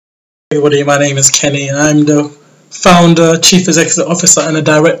Everybody, my name is Kenny. I'm the founder, chief executive officer, and the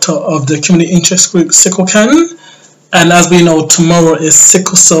director of the community interest group Sicklekan. And as we know, tomorrow is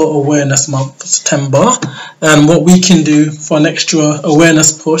Sickle Cell Awareness Month, September. And what we can do for an extra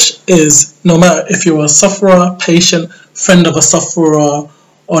awareness push is, no matter if you're a sufferer, patient, friend of a sufferer,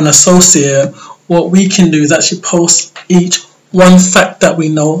 or an associate, what we can do is actually post each one fact that we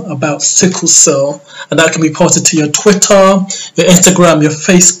know about sickle cell, and that can be posted to your Twitter, your Instagram, your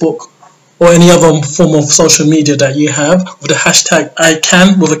Facebook, or any other form of social media that you have with the hashtag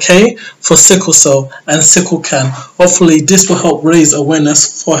ICAN with a K for sickle cell and Sicklekan. Hopefully this will help raise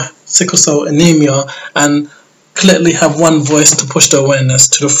awareness for sickle cell anemia and collectively have one voice to push the awareness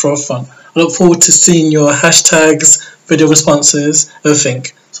to the forefront. I look forward to seeing your hashtags, video responses, everything.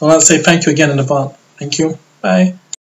 So I want to say thank you again in advance. Thank you. Bye.